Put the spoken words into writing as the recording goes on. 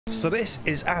So this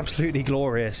is absolutely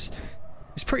glorious.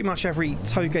 It's pretty much every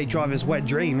Touge driver's wet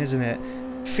dream, isn't it?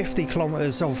 50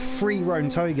 kilometers of free roam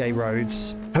Touge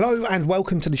roads. Hello and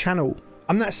welcome to the channel.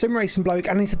 I'm that sim racing bloke,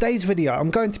 and in today's video I'm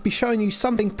going to be showing you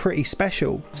something pretty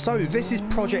special. So this is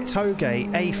Project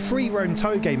Touge, a free roam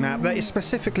Touge map that is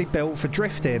specifically built for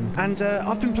drifting, and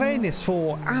I've been playing this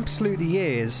for absolutely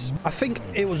years. I think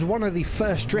it was one of the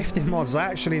first drifting mods I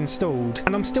actually installed,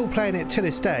 and I'm still playing it to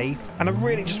this day, and I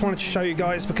really just wanted to show you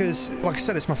guys because, like I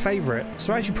said, it's my favourite.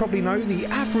 So as you probably know, the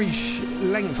average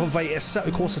length of a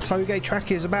Assetto Corsa Touge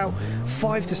track is about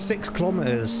 5 to 6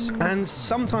 kilometers, and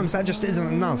sometimes that just isn't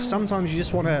enough. Sometimes you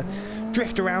just want to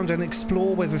drift around and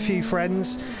explore with a few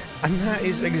friends, and that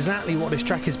is exactly what this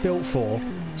track is built for.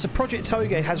 So Project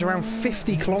Touge has around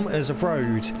 50 kilometers of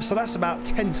road, so that's about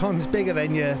 10 times bigger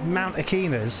than your Mount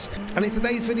Akinas. And in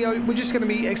today's video we're just going to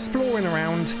be exploring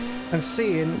around and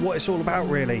seeing what it's all about,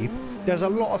 really. There's a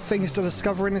lot of things to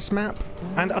discover in this map,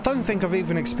 and I don't think I've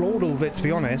even explored all of it, to be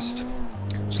honest.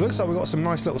 So it looks like we've got some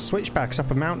nice little switchbacks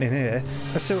up a mountain here.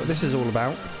 Let's see what this is all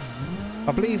about.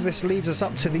 I believe this leads us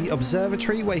up to the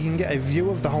observatory where you can get a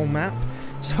view of the whole map,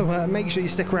 so make sure you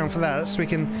stick around for that so we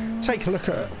can take a look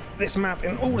at this map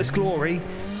in all its glory.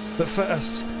 But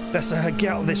first, let's get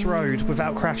out of this road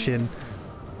without crashing.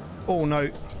 Oh no,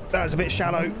 that was a bit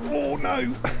shallow. Oh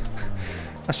no!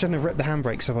 I shouldn't have ripped the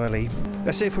handbrake so early.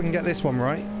 Let's see if we can get this one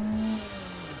right.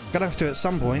 Gonna have to at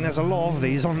some point. There's a lot of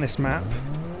these on this map,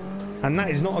 and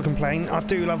that is not a complaint. I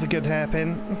do love a good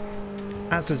hairpin,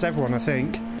 as does everyone, I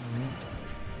think.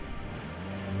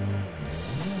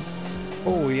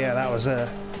 Oh yeah, that was a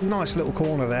nice little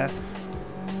corner there.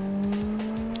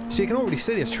 So you can already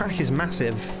see this track is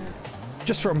massive.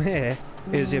 Just from here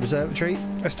is the observatory.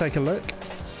 Let's take a look.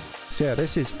 So yeah,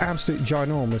 this is absolutely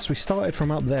ginormous. We started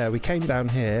from up there, we came down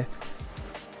here,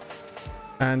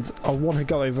 and I want to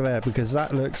go over there because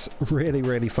that looks really,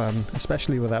 really fun,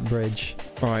 especially with that bridge.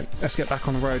 Right, let's get back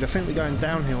on the road. I think we're going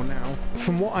downhill now.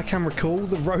 From what I can recall,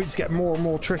 the roads get more and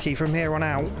more tricky from here on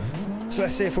out. So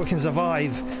let's see if we can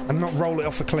survive and not roll it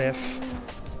off a cliff.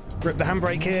 Rip the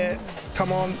handbrake here.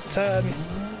 Come on, turn.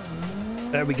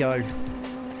 There we go.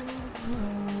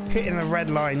 Hitting the red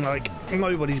line like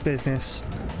nobody's business.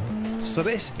 So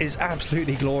this is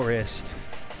absolutely glorious.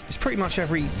 It's pretty much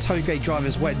every Touge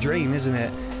driver's wet dream, isn't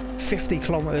it? 50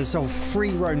 kilometers of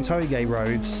free roam Touge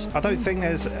roads. I don't think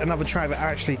there's another track that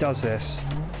actually does this.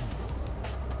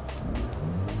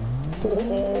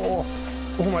 Oh,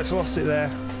 almost lost it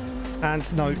there.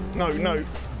 And no.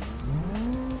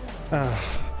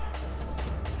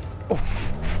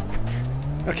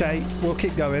 Okay, we'll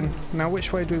keep going. Now,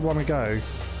 which way do we want to go?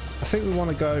 I think we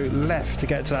want to go left to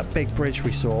get to that big bridge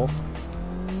we saw.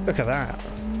 Look at that.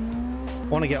 I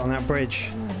want to get on that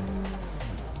bridge.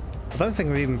 I don't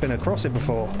think we've even been across it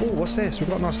before. Oh, what's this?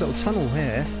 We've got a nice little tunnel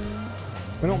here.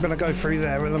 We're not going to go through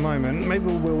there at the moment. Maybe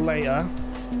we will later.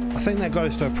 I think that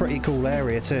goes to a pretty cool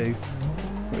area too.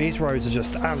 These roads are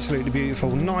just absolutely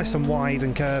beautiful, nice and wide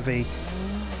and curvy.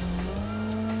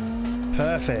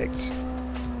 Perfect.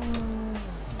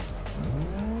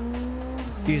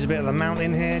 Use a bit of the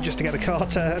mountain here just to get the car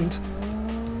turned.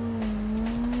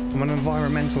 I'm an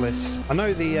environmentalist. I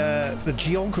know the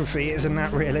geography isn't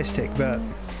that realistic, but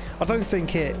I don't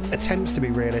think it attempts to be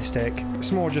realistic.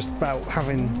 It's more just about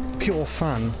having pure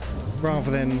fun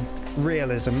rather than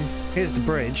realism. Here's the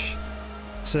bridge.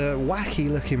 It's a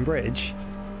wacky looking bridge.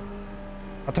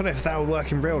 I don't know if that would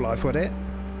work in real life, would it?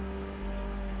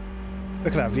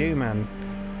 Look at that view, man.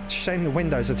 It's a shame the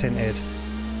windows are tinted.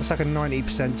 It's like a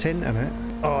 90% tint in it.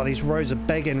 Oh, these roads are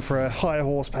begging for a higher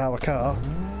horsepower car.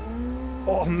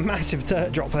 Oh, massive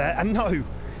dirt drop there. And no!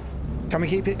 Can we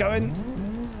keep it going?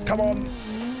 Come on!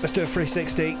 Let's do a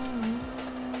 360.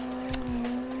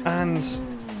 And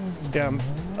yeah,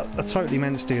 I totally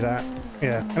meant to do that.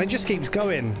 Yeah, and it just keeps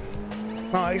going.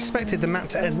 Oh, I expected the map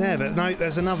to end there, but no,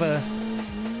 there's another...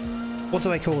 What do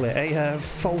they call it? A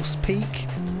false peak?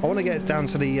 I want to get down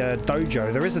to the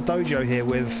dojo. There is a dojo here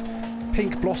with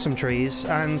pink blossom trees,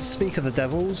 and speak of the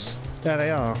devils, there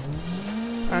they are.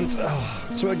 And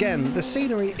so again, the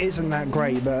scenery isn't that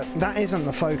great, but that isn't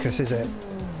the focus, is it?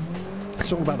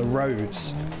 It's all about the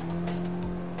roads.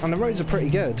 And the roads are pretty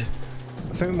good.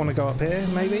 I think we want to go up here,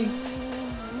 maybe?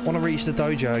 Want to reach the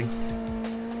dojo.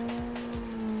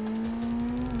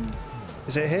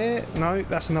 Is it here? No,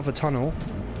 that's another tunnel.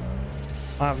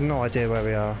 I have no idea where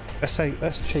we are. Let's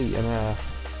cheat and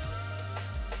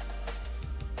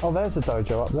oh, there's the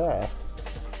dojo up there.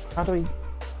 How do we...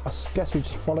 I guess we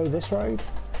just follow this road?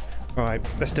 Right,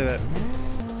 let's do it.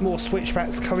 More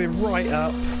switchbacks coming right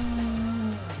up.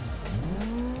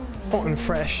 Hot and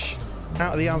fresh.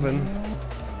 Out of the oven.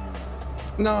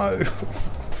 No!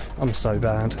 I'm so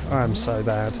bad. I am so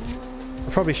bad. I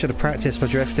probably should have practiced my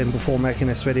drifting before making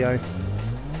this video.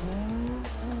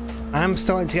 I am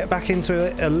starting to get back into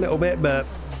it a little bit, but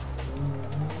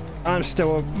I'm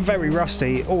still very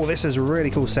rusty. Oh, this is a really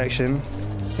cool section.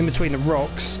 In between the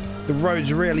rocks. The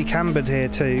road's really cambered here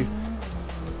too.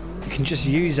 You can just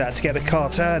use that to get the car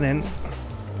turning.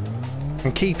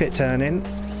 And keep it turning.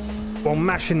 While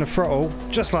mashing the throttle.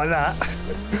 Just like that.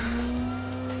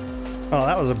 Oh,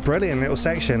 that was a brilliant little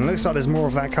section. Looks like there's more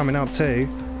of that coming up too.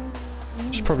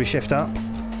 Should probably shift up.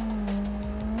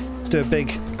 Let's do a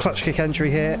big clutch kick entry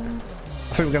here.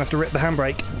 I think we're going to have to rip the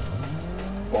handbrake.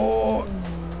 Oh,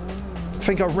 I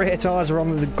think our rear tyres are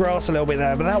on the grass a little bit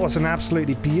there, but that was an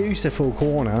absolutely beautiful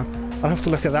corner. I'll have to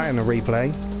look at that in a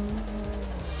replay.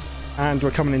 And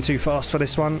we're coming in too fast for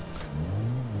this one.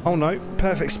 Oh no,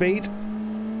 perfect speed.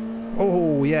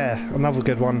 Oh yeah, another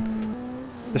good one.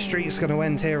 The street's going to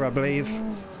end here, I believe.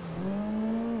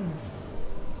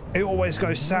 It always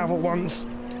goes south at once.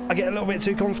 I get a little bit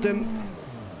too confident.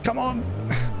 Come on.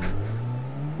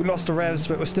 We lost the revs,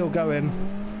 but we're still going.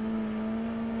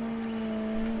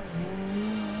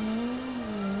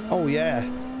 Oh yeah,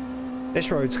 this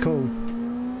road's cool.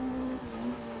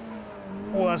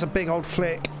 Oh, that's a big old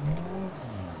flick.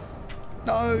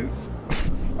 No.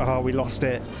 Oh, we lost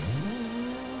it.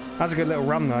 That's a good little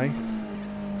run though.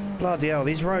 Bloody hell,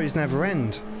 these roads never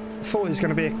end. I thought it was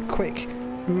going to be a quick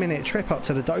minute trip up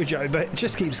to the dojo, but it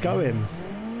just keeps going.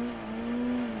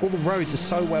 All the roads are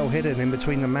so well hidden in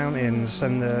between the mountains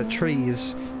and the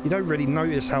trees, you don't really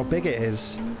notice how big it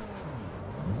is.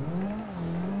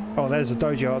 Oh, there's a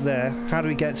dojo up there. How do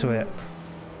we get to it?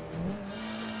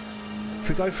 If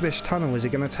we go for this tunnel, is it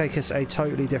going to take us a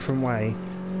totally different way?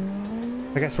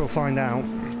 I guess we'll find out.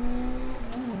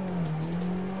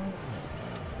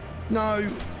 No!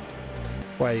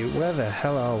 Wait, where the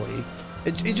hell are we?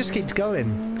 It just keeps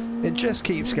going. It just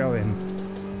keeps going.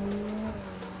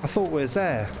 I thought we was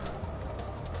there.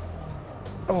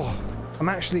 Oh, I'm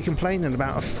actually complaining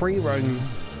about a free roam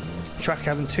track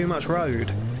having too much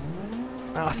road.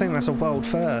 I think that's a world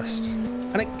first.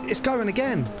 And it's going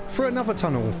again through another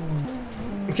tunnel.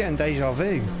 I'm getting deja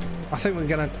vu. I think we're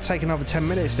going to take another 10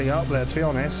 minutes to get up there, to be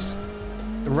honest.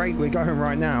 The rate we're going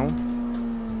right now.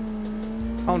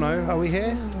 Oh no, are we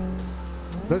here?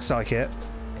 Looks like it.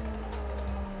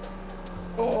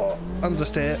 Oh,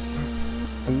 understeer.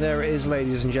 And there it is,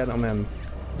 ladies and gentlemen.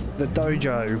 The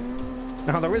dojo.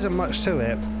 Now, there isn't much to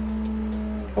it.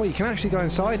 Oh, you can actually go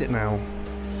inside it now.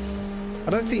 I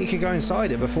don't think you could go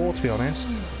inside it before, to be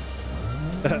honest.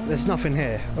 There's nothing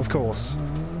here, of course.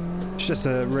 It's just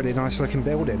a really nice looking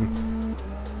building.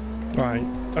 Right,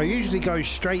 I usually go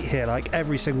straight here like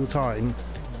every single time.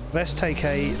 Let's take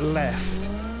a left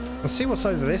and see what's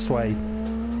over this way.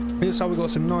 Looks like we've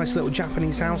got some nice little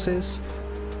Japanese houses.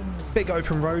 Big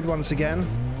open road once again.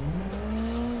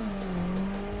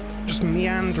 Just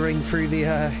meandering through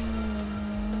the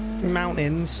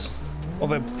mountains, or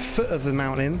the foot of the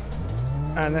mountain.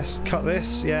 And let's cut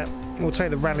this, yeah. We'll take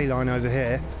the rally line over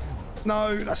here.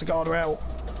 No, that's a guardrail.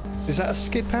 Is that a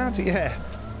skid pad? Yeah.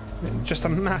 Just a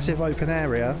massive open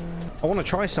area. I want to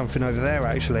try something over there,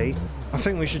 actually. I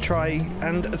think we should try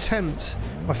and attempt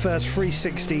my first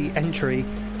 360 entry.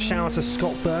 Shout out to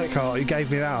Scott Burkhart, who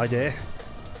gave me that idea.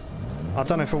 I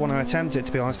don't know if I want to attempt it,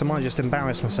 to be honest. I might just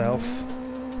embarrass myself.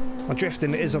 My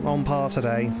drifting isn't on par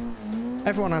today.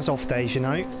 Everyone has off days, you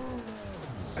know.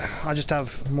 I just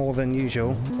have more than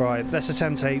usual. Right, let's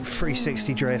attempt a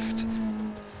 360 drift.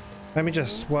 Let me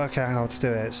just work out how to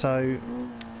do it. So,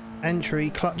 entry,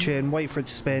 clutch in, wait for it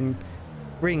to spin,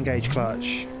 re-engage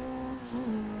clutch.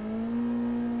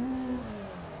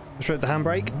 Let's rip the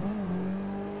handbrake.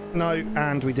 No,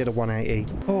 and we did a 180.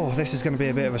 Oh, this is going to be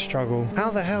a bit of a struggle.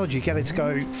 How the hell do you get it to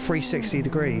go 360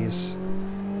 degrees?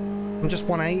 I'm just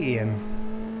 180 in.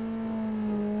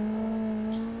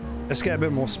 Let's get a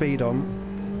bit more speed on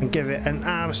and give it an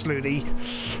absolutely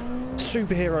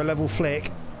superhero level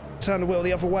flick. Turn the wheel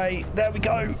the other way. There we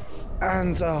go.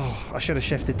 And oh, I should have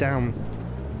shifted down.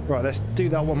 Right, let's do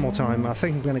that one more time. I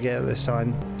think I'm going to get it this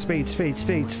time. Speed, speed,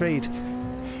 speed, speed.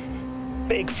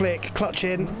 Big flick, clutch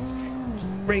in.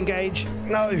 Re-engage.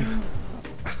 No.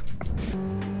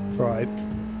 Right.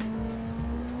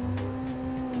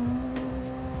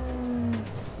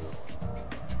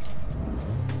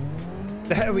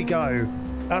 There we go.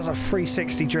 That's a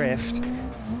 360 drift.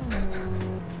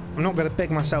 I'm not going to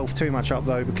big myself too much up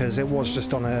though, because it was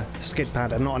just on a skid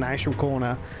pad and not an actual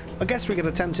corner. I guess we could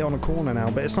attempt it on a corner now,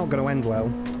 but it's not going to end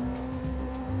well.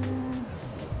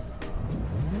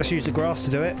 Let's use the grass to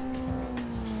do it.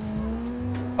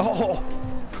 Oh,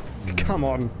 come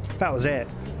on. That was it.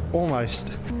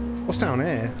 Almost. What's down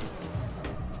here?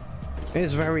 It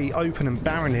is very open and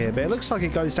barren here, but it looks like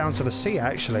it goes down to the sea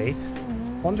actually.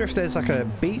 Wonder if there's like a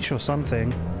beach or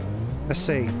something. Let's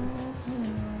see.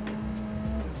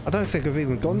 I don't think I've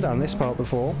even gone down this part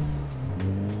before.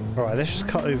 Alright, let's just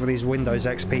cut over these Windows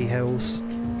XP hills.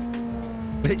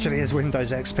 Literally is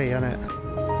Windows XP, isn't it?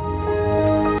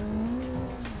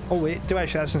 Oh, we do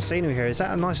actually have some scenery here. Is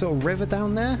that a nice little river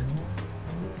down there?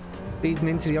 Leading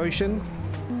into the ocean?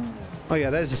 Oh yeah,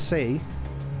 there's the sea.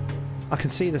 I can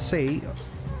see the sea.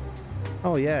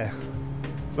 Oh yeah.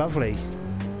 Lovely.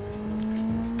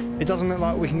 It doesn't look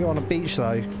like we can go on a beach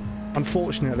though,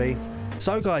 unfortunately.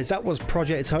 So guys, that was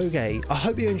Project Touge. I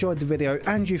hope you enjoyed the video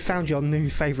and you found your new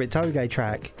favourite Touge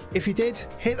track. If you did,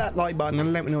 hit that like button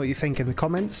and let me know what you think in the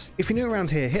comments. If you're new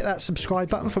around here, hit that subscribe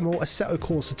button for more Assetto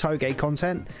Corsa Touge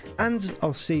content, and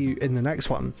I'll see you in the next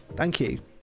one. Thank you.